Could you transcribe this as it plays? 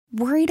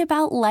Worried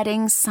about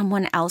letting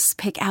someone else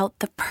pick out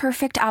the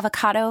perfect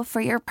avocado for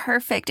your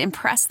perfect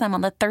impress them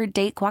on the third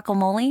date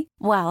guacamole?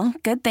 Well,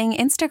 good thing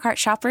Instacart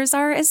shoppers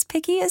are as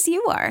picky as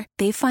you are.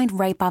 They find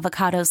ripe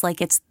avocados like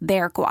it's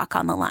their guac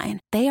on the line.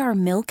 They are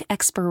milk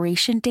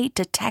expiration date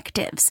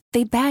detectives.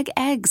 They bag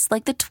eggs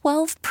like the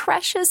 12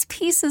 precious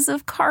pieces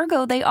of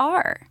cargo they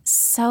are.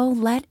 So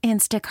let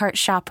Instacart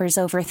shoppers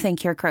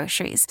overthink your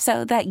groceries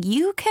so that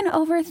you can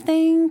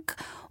overthink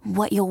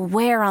what you'll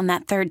wear on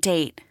that third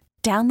date.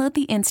 Download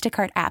the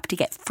Instacart app to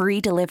get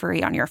free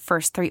delivery on your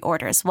first 3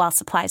 orders while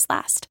supplies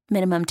last.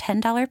 Minimum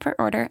 $10 per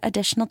order.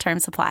 Additional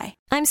terms apply.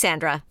 I'm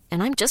Sandra,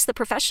 and I'm just the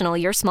professional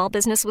your small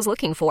business was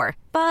looking for.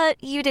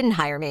 But you didn't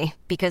hire me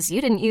because you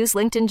didn't use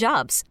LinkedIn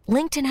Jobs.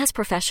 LinkedIn has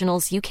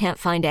professionals you can't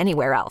find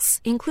anywhere else,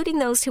 including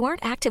those who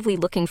aren't actively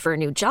looking for a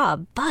new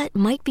job, but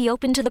might be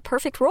open to the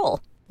perfect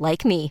role,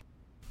 like me.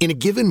 In a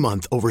given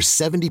month, over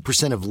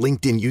 70% of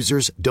LinkedIn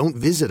users don't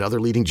visit other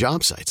leading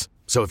job sites.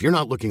 So if you're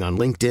not looking on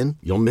LinkedIn,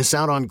 you'll miss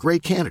out on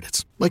great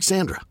candidates like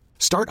Sandra.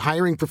 Start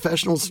hiring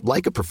professionals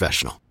like a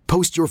professional.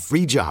 Post your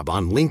free job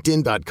on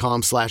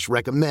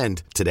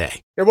linkedin.com/recommend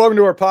today. Hey, welcome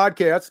to our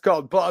podcast. It's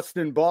called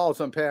Bustin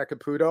Balls. I'm Pat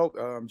Caputo.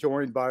 I'm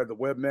joined by the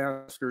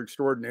webmaster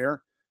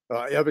extraordinaire,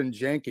 Evan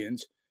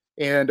Jankens.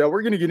 And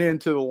we're going to get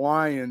into the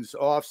Lions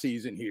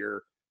offseason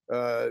here.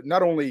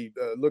 Not only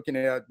looking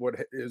at what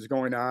is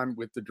going on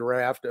with the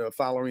draft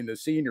following the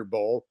Senior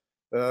Bowl,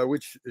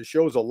 which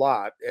shows a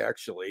lot,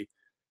 actually.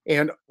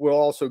 And we'll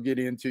also get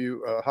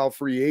into how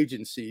free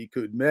agency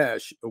could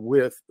mesh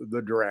with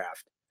the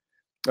draft.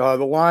 The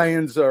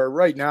Lions are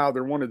right now,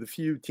 they're one of the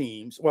few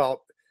teams.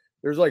 Well,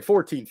 there's like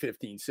 14,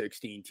 15,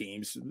 16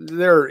 teams.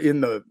 They're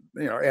in the,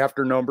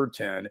 after number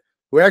 10,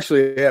 who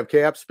actually have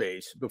cap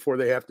space before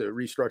they have to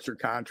restructure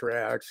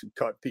contracts,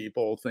 cut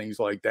people, things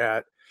like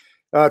that.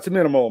 It's a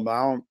minimal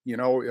amount,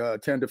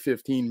 10 to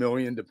 15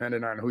 million,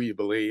 depending on who you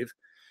believe.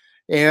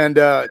 And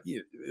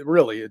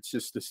really, it's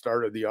just the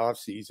start of the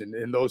offseason,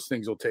 and those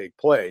things will take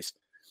place.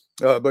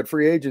 But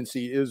free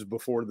agency is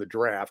before the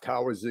draft.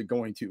 How is it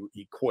going to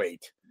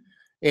equate?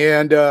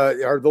 And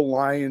are the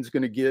Lions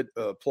going to get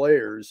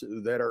players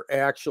that are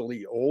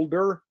actually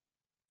older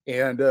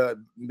and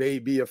may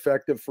be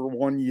effective for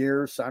 1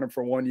 year, sign them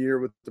for 1 year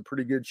with a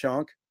pretty good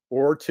chunk,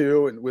 or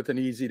 2, and with an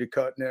easy to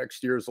cut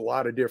next year? There's a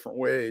lot of different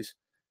ways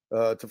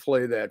to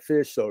flay that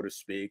fish, so to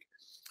speak.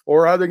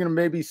 Or are they going to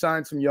maybe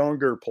sign some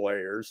younger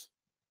players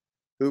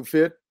who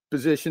fit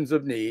positions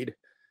of need,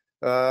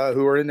 who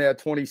are in that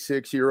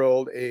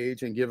 26-year-old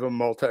age, and give them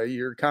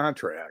multi-year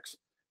contracts,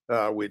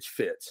 which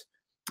fits?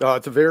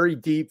 It's a very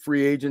deep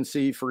free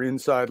agency for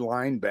inside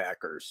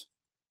linebackers.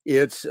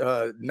 It's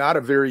not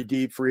a very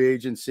deep free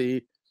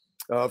agency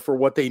for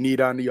what they need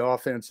on the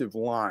offensive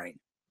line,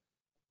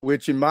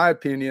 which, in my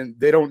opinion,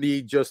 they don't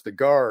need just a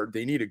guard.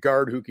 They need a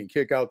guard who can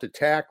kick out the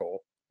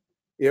tackle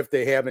if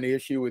they have an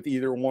issue with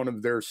either one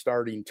of their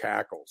starting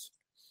tackles.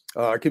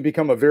 It can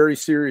become a very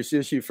serious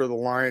issue for the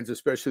Lions,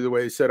 especially the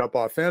way they set up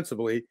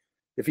offensively,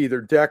 if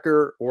either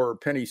Decker or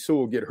Penny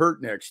Sewell get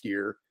hurt next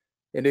year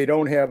and they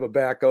don't have a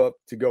backup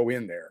to go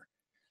in there.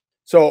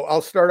 So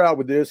I'll start out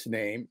with this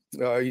name.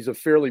 He's a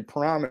fairly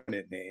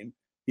prominent name.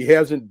 He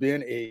hasn't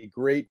been a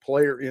great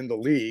player in the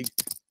league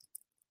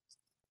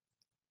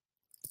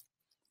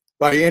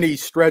by any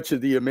stretch of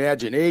the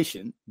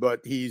imagination, but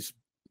he's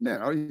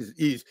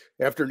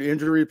after an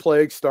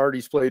injury-plagued start,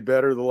 he's played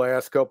better the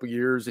last couple of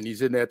years, and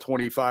he's in that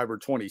 25 or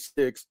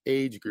 26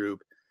 age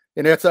group.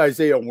 And that's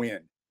Isaiah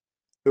Wynn,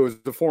 who was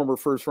the former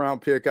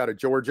first-round pick out of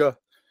Georgia.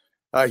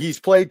 He's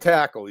played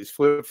tackle. He's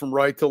flipped from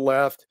right to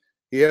left.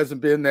 He hasn't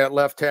been that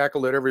left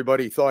tackle that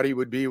everybody thought he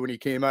would be when he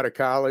came out of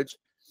college.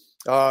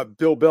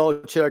 Bill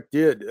Belichick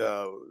did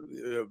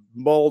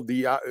mold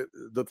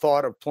the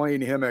thought of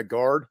playing him at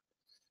guard,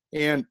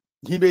 and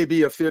he may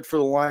be a fit for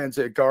the Lions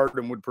at guard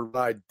and would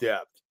provide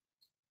depth.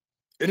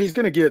 And he's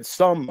going to get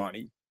some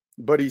money,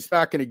 but he's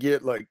not going to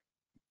get like,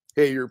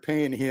 hey, you're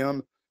paying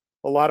him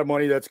a lot of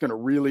money that's going to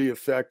really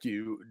affect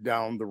you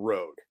down the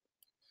road.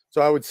 So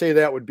I would say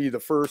that would be the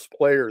first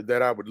player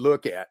that I would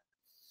look at.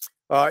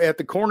 At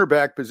the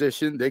cornerback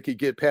position, they could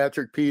get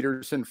Patrick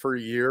Peterson for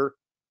a year.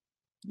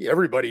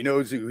 Everybody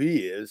knows who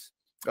he is.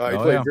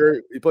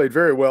 He played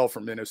very well for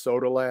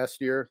Minnesota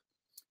last year.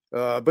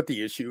 But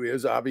the issue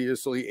is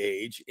obviously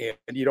age, and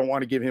you don't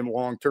want to give him a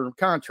long-term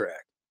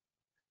contract.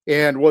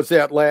 And was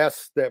that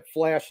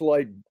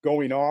flashlight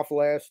going off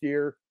last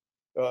year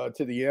to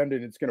the end,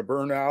 and it's going to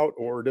burn out,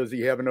 or does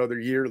he have another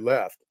year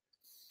left?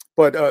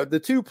 But the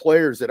two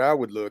players that I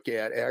would look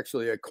at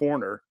actually at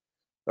corner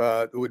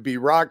would be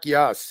Rock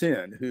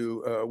Ya-Sin,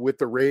 who with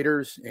the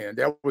Raiders, and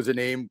that was a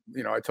name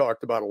I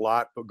talked about a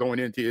lot going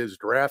into his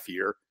draft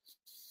year,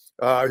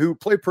 who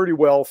played pretty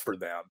well for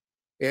them.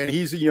 And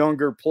he's a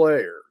younger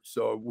player.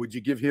 So would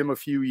you give him a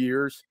few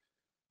years,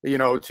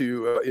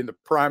 to in the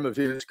prime of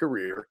his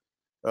career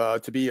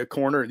to be a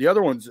corner? And the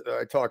other ones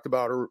I talked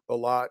about a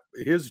lot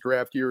his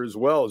draft year as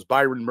well is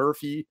Byron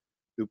Murphy,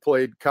 who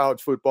played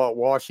college football at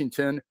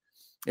Washington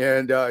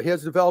and he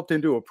has developed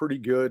into a pretty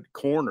good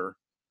corner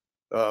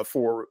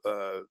for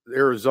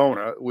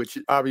Arizona, which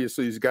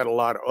obviously has got a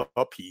lot of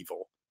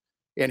upheaval.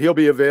 And he'll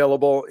be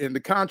available. And the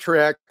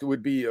contract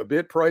would be a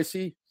bit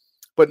pricey,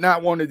 but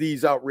not one of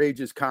these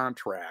outrageous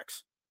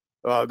contracts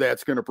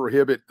that's going to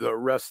prohibit the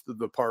rest of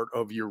the part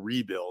of your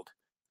rebuild.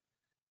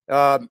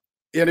 And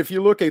if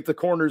you look at the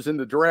corners in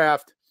the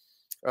draft,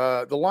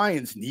 the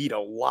Lions need a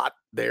lot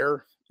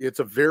there. It's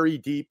a very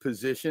deep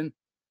position.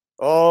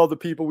 All the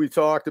people we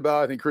talked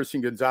about, I think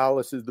Christian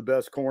Gonzalez is the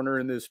best corner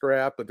in this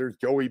draft, but there's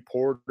Joey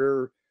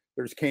Porter,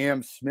 there's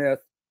Cam Smith,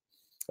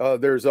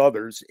 there's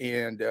others.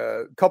 And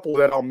a couple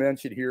that I'll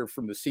mention here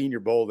from the Senior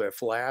Bowl that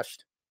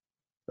flashed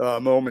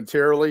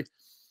momentarily.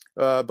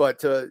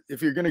 But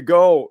if you're going to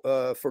go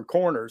for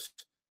corners,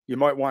 you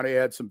might want to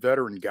add some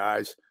veteran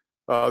guys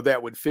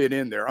that would fit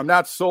in there. I'm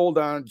not sold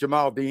on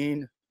Jamal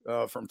Dean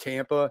from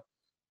Tampa.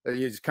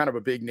 He's kind of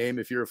a big name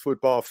if you're a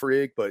football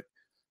freak, but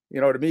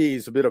to me,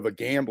 he's a bit of a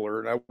gambler,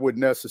 and I wouldn't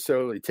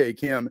necessarily take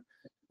him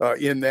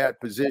in that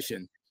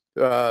position.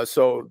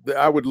 So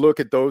I would look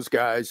at those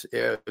guys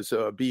as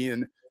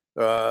being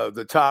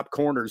the top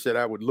corners that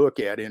I would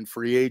look at in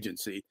free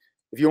agency.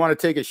 If you want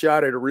to take a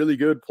shot at a really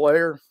good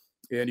player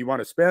and you want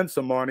to spend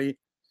some money,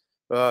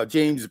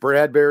 James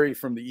Bradbury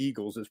from the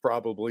Eagles is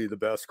probably the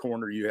best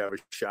corner you have a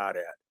shot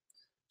at.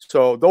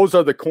 So those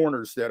are the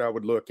corners that I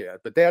would look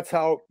at. But that's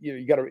how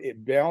you got to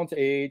balance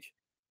age.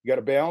 You got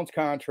to balance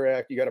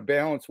contract. You got to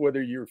balance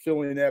whether you're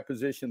filling that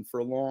position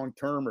for long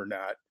term or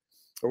not,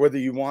 or whether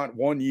you want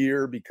 1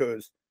 year,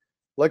 because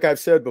like I've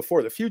said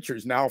before, the future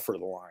is now for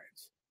the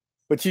Lions,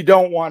 but you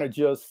don't want to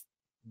just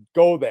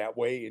go that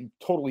way and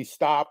totally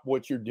stop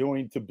what you're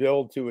doing to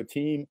build to a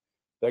team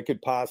that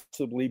could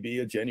possibly be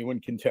a genuine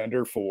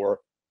contender for,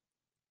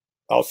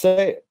 I'll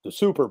say it, the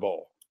Super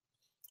Bowl.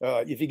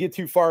 If you get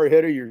too far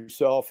ahead of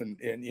yourself and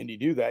you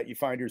do that, you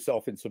find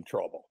yourself in some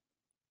trouble.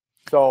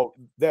 So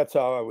that's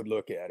how I would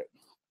look at it.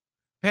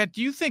 Pat,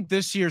 do you think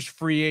this year's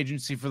free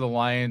agency for the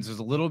Lions is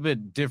a little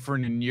bit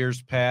different in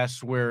years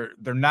past, where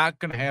they're not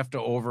going to have to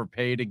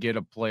overpay to get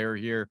a player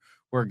here,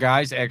 where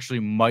guys actually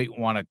might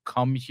want to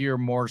come here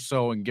more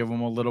so and give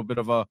them a little bit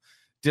of a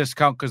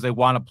discount because they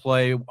want to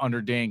play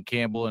under Dan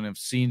Campbell and have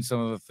seen some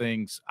of the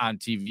things on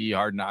TV,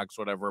 Hard Knocks,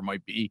 whatever it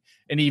might be,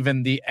 and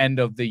even the end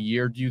of the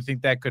year? Do you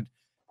think that could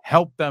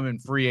help them in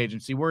free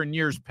agency, where in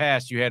years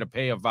past you had to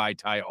pay a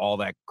Vitae all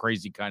that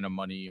crazy kind of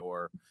money,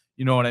 or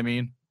you know what I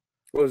mean?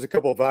 Well, there's a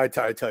couple of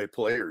Vitae type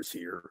players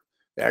here.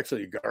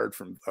 Actually, a guard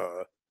from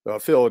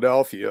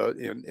Philadelphia,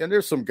 and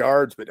there's some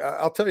guards, but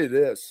I'll tell you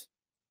this.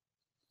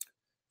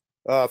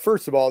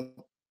 First of all,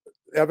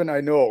 Evan,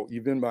 I know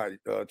you've been my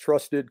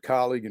trusted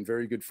colleague and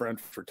very good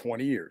friend for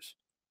 20 years.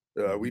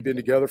 We've been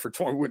together for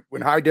 20.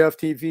 When High Def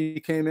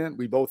TV came in,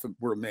 we both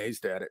were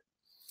amazed at it.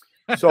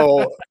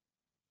 So,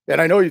 and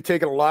I know you've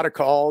taken a lot of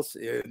calls,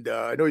 and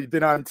I know you've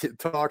been on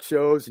talk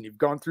shows, and you've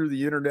gone through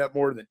the internet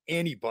more than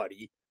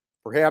anybody,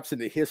 perhaps in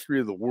the history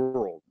of the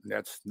world. And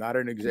that's not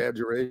an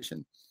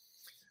exaggeration.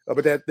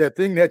 But that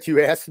thing that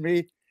you asked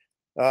me,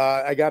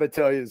 I got to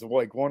tell you, is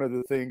like one of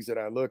the things that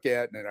I look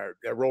at and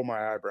I roll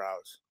my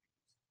eyebrows.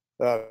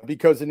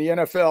 Because in the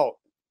NFL,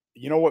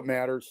 you know what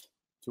matters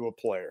to a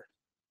player?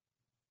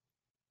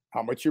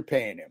 How much you're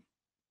paying him.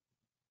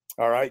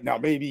 All right. Now,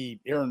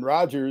 maybe Aaron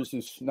Rodgers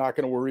is not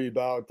going to worry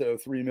about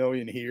 $3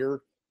 million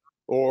here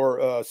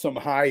or some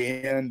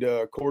high-end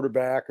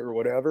quarterback or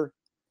whatever.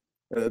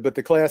 But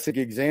the classic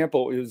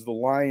example is the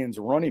Lions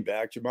running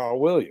back, Jamal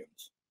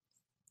Williams.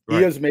 Right.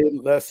 He has made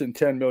less than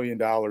 $10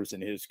 million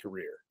in his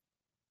career.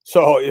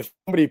 So if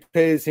somebody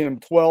pays him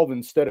 12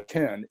 instead of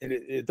 10,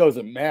 it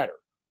doesn't matter.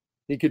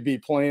 He could be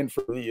playing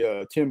for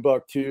the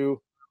Timbuktu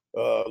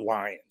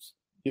Lions.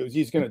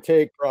 He's going to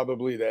take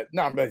probably that.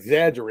 Not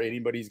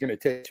exaggerating, but he's going to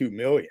take $2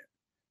 million,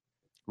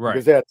 right?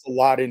 Because that's a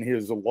lot in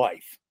his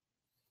life.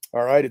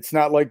 All right, it's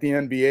not like the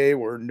NBA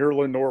where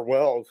Nerlens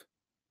Noel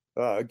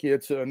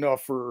gets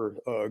enough for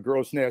a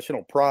gross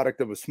national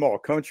product of a small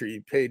country he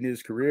paid in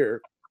his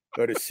career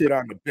to sit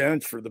on the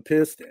bench for the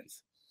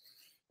Pistons,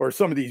 or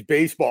some of these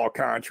baseball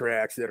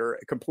contracts that are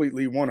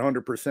completely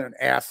 100%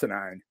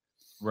 asinine.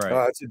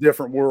 Right, it's a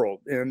different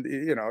world, and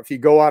if you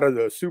go out of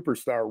the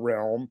superstar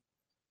realm.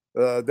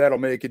 That'll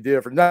make a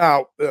difference.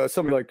 Now,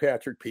 somebody like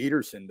Patrick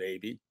Peterson,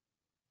 maybe,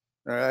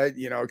 all right,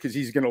 because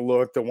he's going to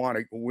look to want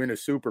to win a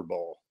Super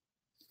Bowl,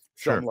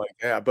 something like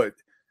that. But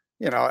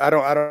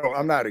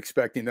I'm not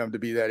expecting them to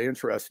be that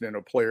interested in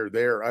a player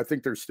there. I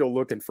think they're still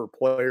looking for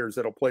players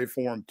that'll play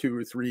for them 2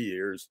 or 3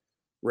 years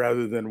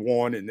rather than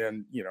one, and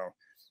then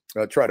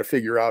try to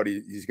figure out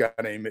he's got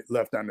a name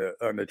left on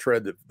the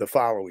tread the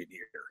following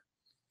year.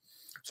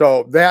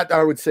 So that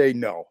I would say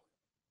no,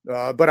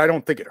 but I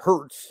don't think it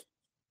hurts.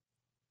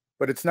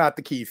 But it's not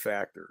the key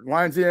factor.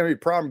 Lions didn't have any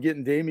problem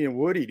getting Damian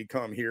Woody to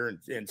come here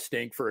and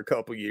stink for a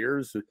couple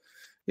years. You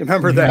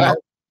remember that?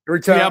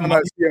 Every time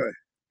I see him,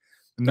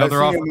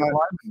 another offensive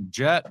lineman,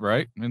 Jet,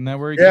 right? Isn't that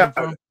where he came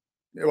from?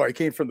 Well, he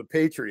came from the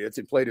Patriots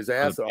and played his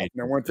ass off, and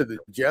then went to the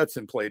Jets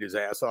and played his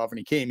ass off, and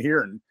he came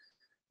here and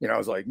I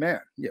was like,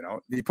 man,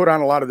 he put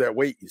on a lot of that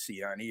weight you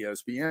see on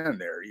ESPN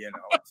there,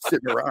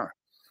 sitting around.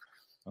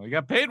 Well, he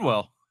got paid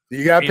well.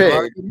 You got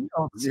paid.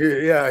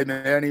 Yeah,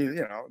 man. He,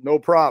 no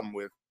problem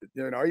with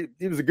it.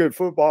 He was a good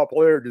football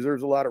player,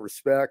 deserves a lot of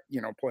respect,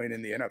 playing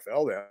in the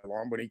NFL that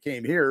long. When he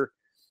came here,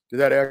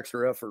 that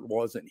extra effort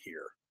wasn't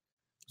here.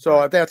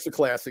 So that's a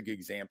classic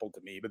example to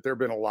me, but there have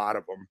been a lot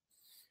of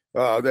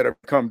them that have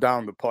come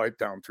down the pipe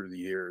down through the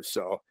years.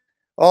 So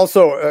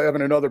also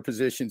having in other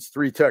positions,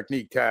 3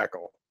 technique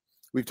tackle.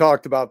 We've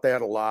talked about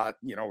that a lot,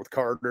 with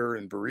Carter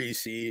and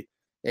Barisi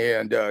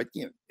and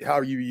how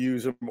you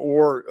use them,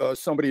 or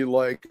somebody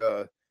like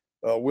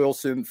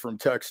Wilson from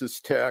Texas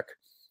Tech,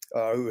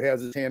 who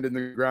has his hand in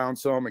the ground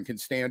some and can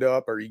stand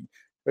up. Are you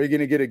going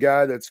to get a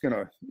guy that's going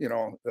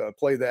to,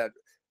 play that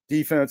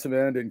defensive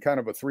end in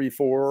kind of a 3-4,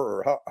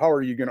 or how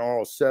are you going to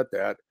all set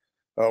that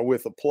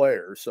with a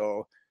player?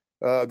 So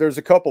there's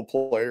a couple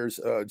players.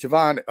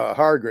 Javon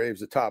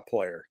Hargrave's a top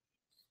player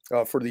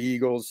for the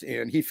Eagles,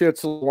 and he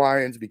fits the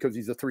Lions because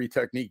he's a 3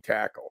 technique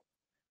tackle.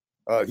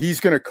 He's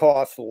going to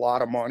cost a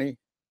lot of money,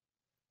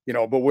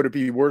 but would it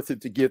be worth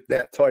it to get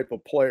that type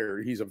of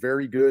player? He's a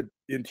very good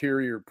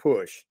interior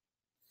push,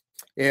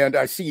 and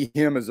I see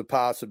him as a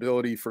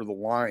possibility for the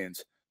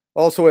Lions.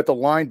 Also at the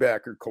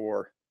linebacker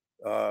core,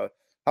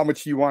 how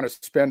much do you want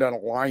to spend on a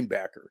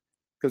linebacker?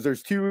 Because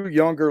there's 2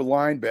 younger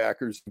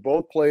linebackers who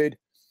both played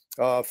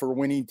for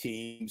winning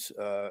teams.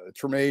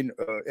 Tremaine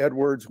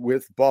Edwards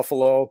with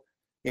Buffalo,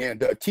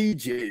 and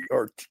TJ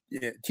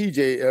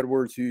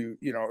Edwards, who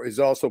has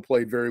also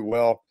played very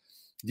well.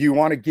 Do you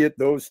want to get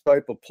those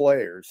type of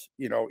players,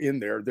 in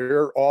there?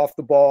 They're off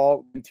the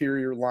ball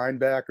interior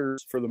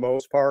linebackers for the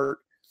most part,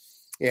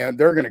 and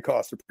they're going to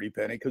cost a pretty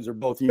penny because they're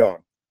both young.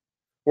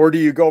 Or do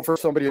you go for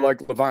somebody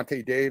like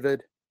Levante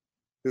David,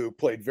 who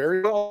played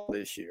very well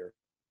this year,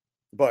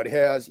 but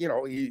has,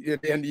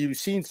 and you've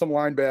seen some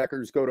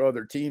linebackers go to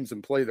other teams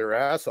and play their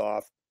ass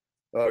off,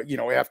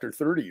 after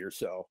 30 or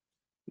so.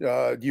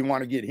 Do you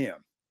want to get him?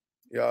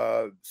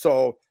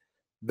 So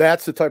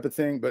that's the type of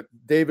thing, but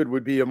David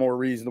would be a more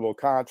reasonable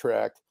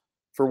contract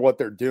for what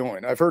they're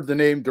doing. I've heard the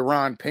name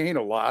Deron Payne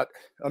a lot.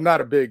 I'm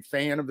not a big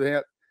fan of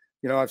that.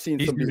 I've seen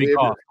some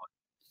behavior.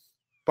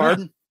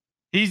 Pardon?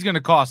 He's going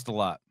to cost a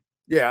lot.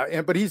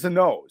 Yeah, but he's a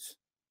nose.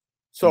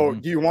 So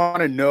do you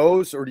want a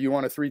nose, or do you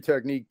want a 3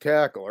 technique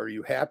tackle? Are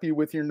you happy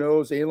with your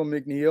nose, Alam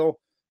McNeil,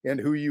 and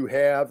who you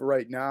have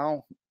right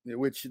now,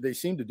 which they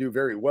seem to do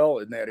very well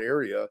in that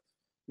area,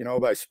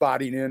 by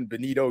spotting in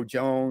Benito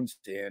Jones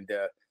and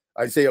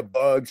Isaiah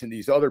Buggs and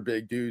these other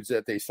big dudes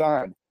that they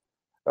signed.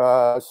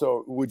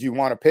 So would you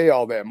want to pay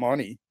all that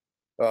money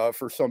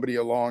for somebody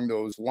along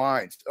those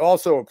lines?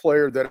 Also a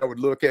player that I would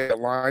look at, a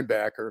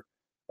linebacker,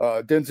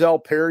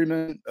 Denzel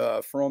Perryman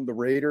from the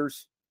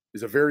Raiders,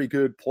 is a very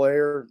good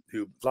player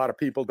who a lot of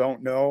people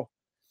don't know.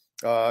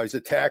 He's a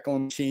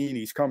tackling machine.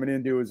 He's coming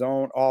into his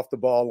own off the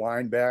ball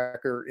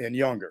linebacker and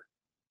younger.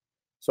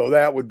 So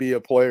that would be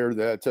a player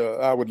that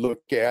I would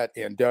look at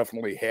and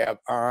definitely have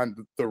on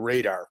the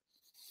radar.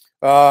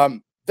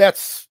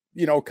 That's,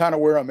 kind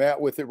of where I'm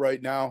at with it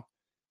right now,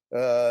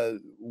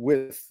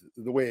 with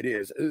the way it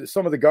is.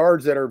 Some of the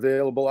guards that are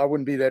available, I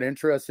wouldn't be that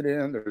interested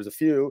in. There's a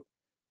few,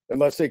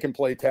 unless they can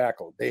play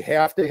tackle. They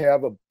have to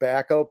have a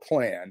backup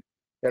plan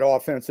at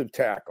offensive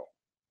tackle.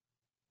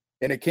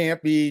 And it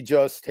can't be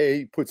just,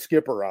 hey, put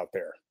Skipper out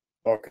there.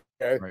 Okay.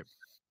 Right.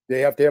 They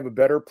have to have a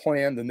better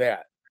plan than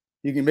that.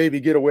 You can maybe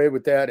get away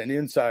with that in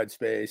inside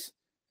space,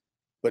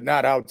 but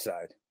not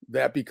outside.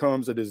 That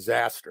becomes a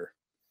disaster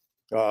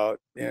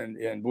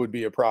and would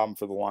be a problem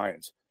for the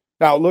Lions.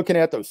 Now, looking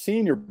at the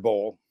Senior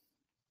Bowl,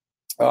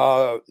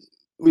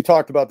 we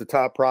talked about the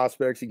top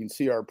prospects. You can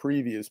see our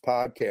previous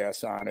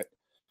podcasts on it.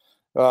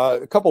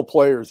 A couple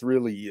players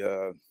really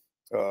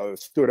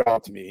stood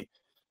out to me.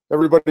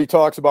 Everybody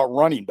talks about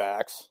running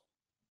backs,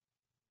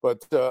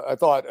 but I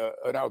thought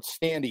an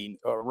outstanding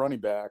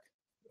running back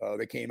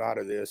that came out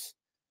of this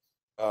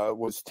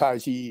was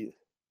Tyjae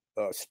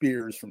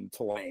Spears from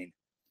Tulane.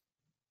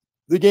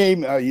 The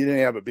game, he didn't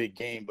have a big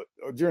game, but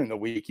during the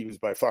week, he was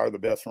by far the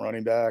best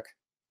running back.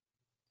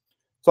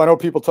 So I know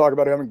people talk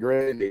about Evan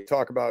Gray, and they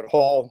talk about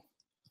Hall,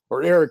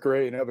 or Eric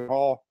Gray and Evan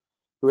Hall,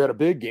 who had a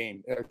big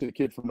game, actually the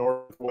kid from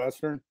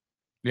Northwestern.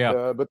 Yeah.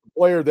 But the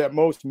player that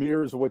most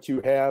mirrors what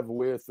you have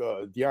with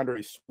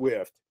DeAndre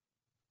Swift,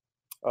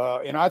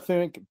 and I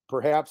think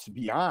perhaps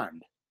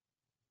beyond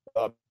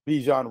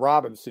Bijan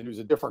Robinson, who's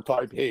a different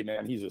type. Hey,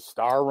 man, he's a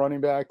star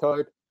running back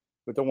type,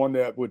 but the one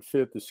that would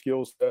fit the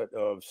skill set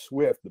of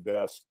Swift the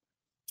best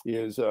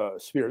is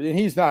Spears. And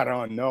he's not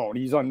unknown.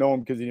 He's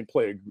unknown because he didn't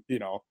play,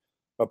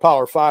 a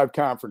Power 5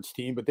 conference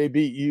team, but they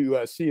beat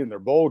USC in their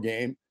bowl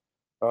game.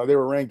 They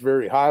were ranked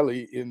very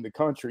highly in the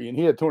country, and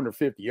he had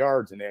 250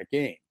 yards in that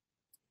game.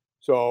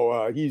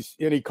 So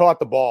he caught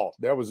the ball.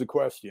 That was the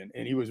question.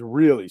 And he was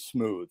really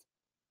smooth.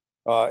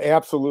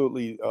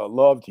 Absolutely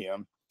loved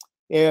him.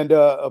 And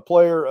a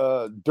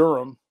player,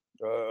 Durham,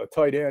 a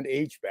tight end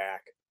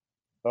H-back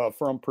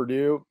from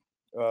Purdue.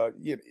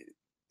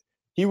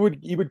 He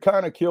would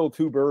kind of kill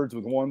 2 birds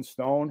with 1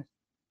 stone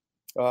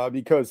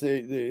because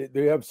they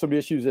have some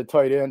issues at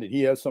tight end, and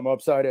he has some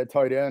upside at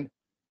tight end.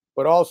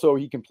 But also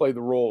he can play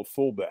the role of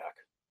fullback.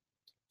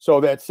 So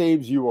that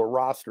saves you a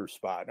roster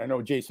spot. I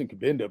know Jason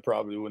Kabinda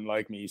probably wouldn't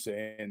like me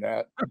saying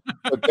that,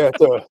 but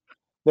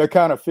that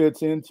kind of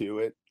fits into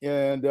it.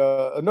 And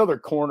another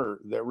corner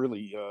that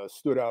really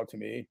stood out to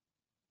me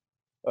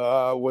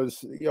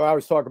was, I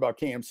always talk about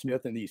Cam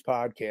Smith in these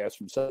podcasts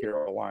from South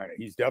Carolina.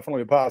 He's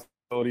definitely a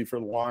possibility for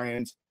the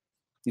Lions.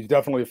 He's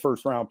definitely a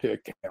first-round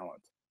pick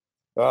talent.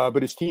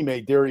 But his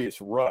teammate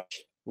Darius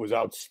Rush was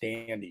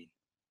outstanding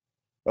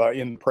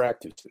in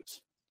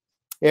practices.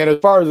 And as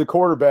far as the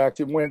quarterbacks,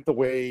 it went the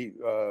way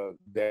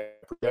that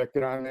I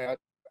projected on that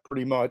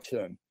pretty much.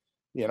 And,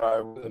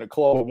 I was in a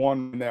club of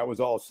one when that was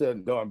all said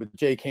and done. But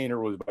Jake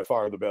Haener was by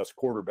far the best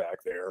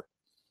quarterback there.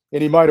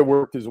 And he might have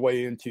worked his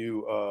way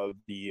into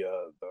the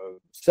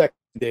second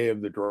day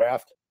of the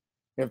draft.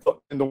 And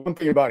the one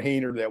thing about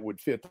Haener that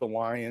would fit the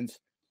Lions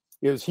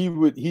is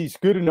he's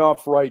good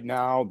enough right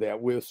now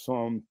that with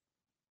some,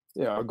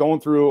 going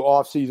through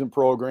off-season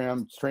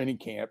programs, training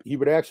camp, he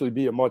would actually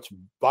be a much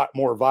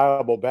more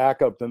viable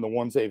backup than the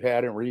ones they've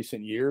had in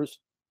recent years.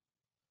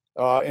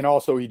 And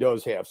also he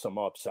does have some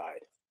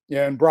upside.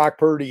 And Brock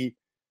Purdy,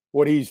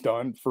 what he's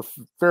done, for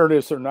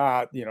fairness or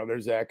not,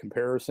 there's that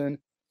comparison.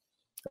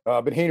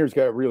 But Haener's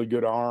got a really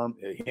good arm.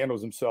 He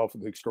handles himself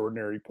with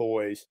extraordinary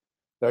poise.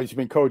 He's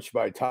been coached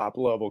by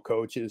top-level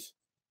coaches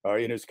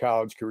in his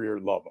college career.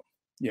 Love him.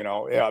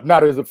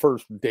 Not as a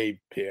first-day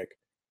pick,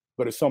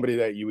 but as somebody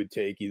that you would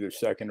take either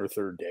second or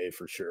third day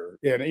for sure.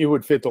 And he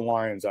would fit the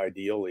Lions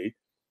ideally.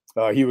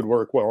 He would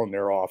work well in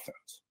their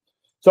offense.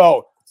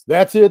 So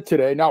that's it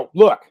today. Now,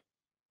 look,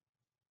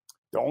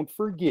 don't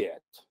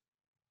forget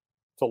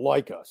to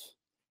like us.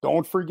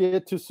 Don't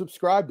forget to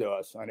subscribe to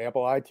us on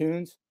Apple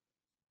iTunes.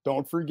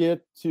 Don't forget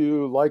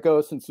to like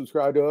us and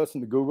subscribe to us in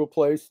the Google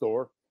Play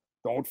Store.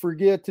 Don't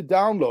forget to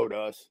download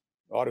us,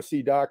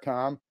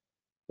 Odyssey.com.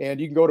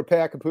 And you can go to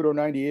Pat Caputo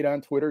 98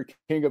 on Twitter,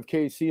 King of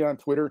KC on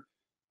Twitter,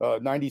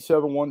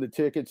 97 The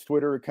Tickets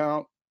Twitter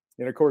account,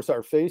 and of course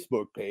our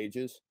Facebook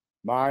pages,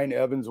 mine,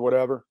 Evan's,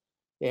 whatever,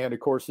 and of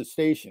course the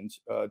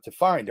stations to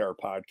find our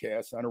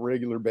podcasts on a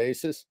regular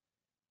basis.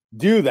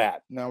 Do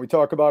that. Now we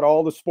talk about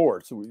all the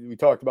sports. We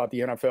talked about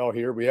the NFL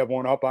here. We have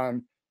one up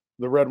on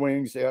the Red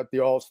Wings at the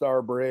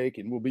All-Star break,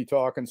 and we'll be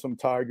talking some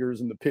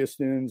Tigers and the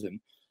Pistons and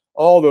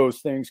all those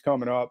things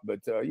coming up. But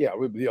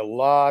we'll be a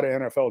lot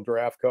of NFL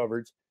draft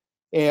coverage,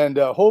 and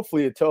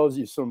hopefully it tells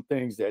you some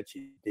things that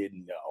you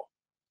didn't know.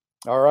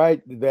 All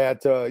right,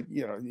 that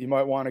you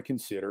might want to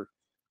consider.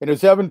 And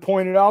as Evan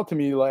pointed out to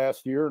me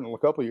last year and a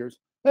couple of years,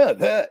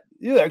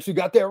 you actually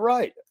got that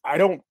right. I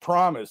don't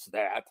promise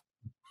that,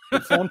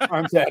 but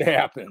sometimes that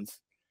happens.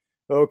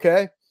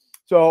 Okay,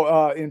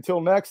 so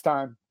until next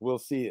time, we'll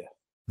see you.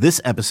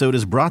 This episode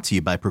is brought to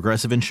you by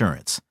Progressive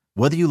Insurance.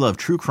 Whether you love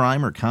true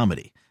crime or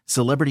comedy,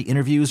 celebrity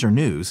interviews or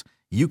news,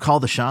 you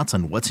call the shots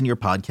on what's in your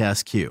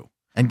podcast queue.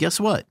 And guess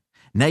what?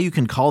 Now you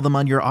can call them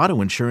on your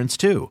auto insurance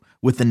too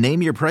with the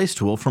Name Your Price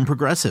tool from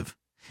Progressive.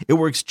 It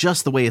works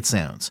just the way it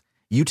sounds.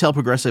 You tell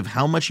Progressive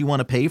how much you want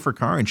to pay for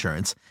car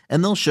insurance,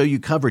 and they'll show you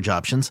coverage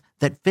options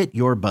that fit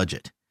your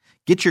budget.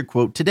 Get your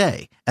quote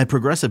today at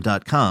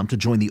Progressive.com to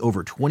join the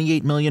over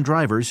 28 million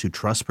drivers who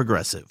trust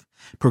Progressive.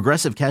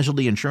 Progressive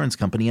Casualty Insurance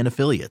Company and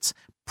Affiliates.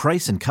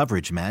 Price and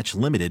coverage match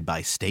limited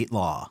by state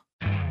law.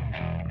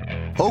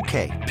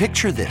 Okay,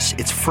 picture this.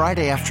 It's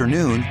Friday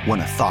afternoon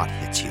when a thought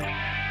hits you.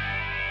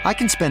 I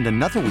can spend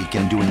another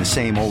weekend doing the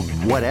same old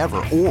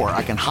whatever, or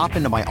I can hop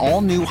into my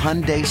all-new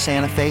Hyundai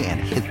Santa Fe and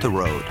hit the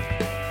road.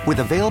 With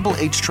available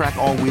H-Track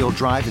all-wheel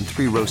drive and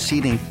 3-row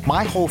seating,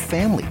 my whole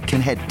family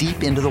can head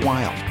deep into the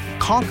wild.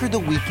 Conquer the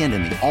weekend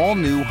in the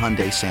all-new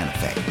Hyundai Santa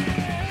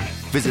Fe.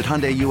 Visit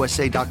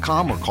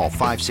HyundaiUSA.com or call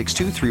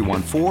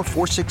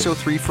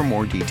 562-314-4603 for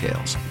more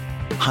details.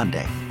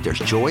 Hyundai, there's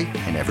joy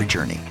in every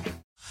journey.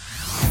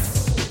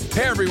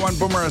 Hey everyone,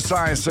 Boomer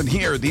Esiason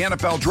here. The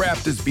NFL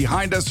Draft is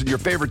behind us and your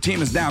favorite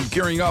team is now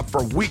gearing up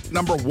for week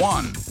number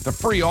 1. The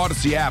free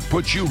Odyssey app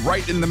puts you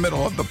right in the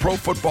middle of the pro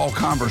football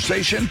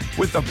conversation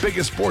with the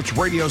biggest sports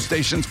radio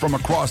stations from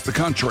across the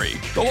country.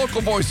 The local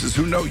voices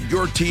who know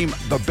your team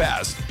the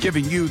best,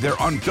 giving you their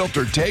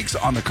unfiltered takes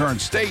on the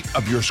current state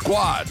of your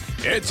squad.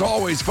 It's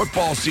always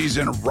football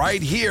season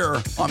right here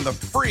on the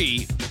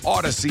free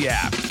Odyssey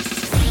app.